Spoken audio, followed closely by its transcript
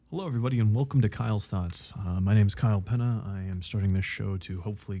Hello, everybody, and welcome to Kyle's Thoughts. My name is Kyle Penna. I am starting this show to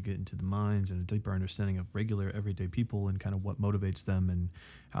hopefully get into the minds and a deeper understanding of regular, everyday people and kind of what motivates them and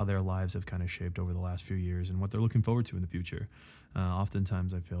how their lives have kind of shaped over the last few years and what they're looking forward to in the future.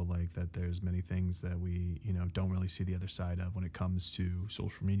 Oftentimes, I feel like that there's many things that we, don't really see the other side of when it comes to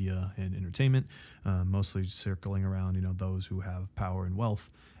social media and entertainment, mostly circling around, those who have power and wealth.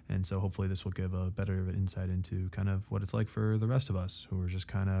 And so hopefully this will give a better insight into kind of what it's like for the rest of us who are just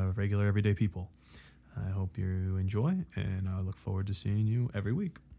kind of regular everyday people. I hope you enjoy, and I look forward to seeing you every week.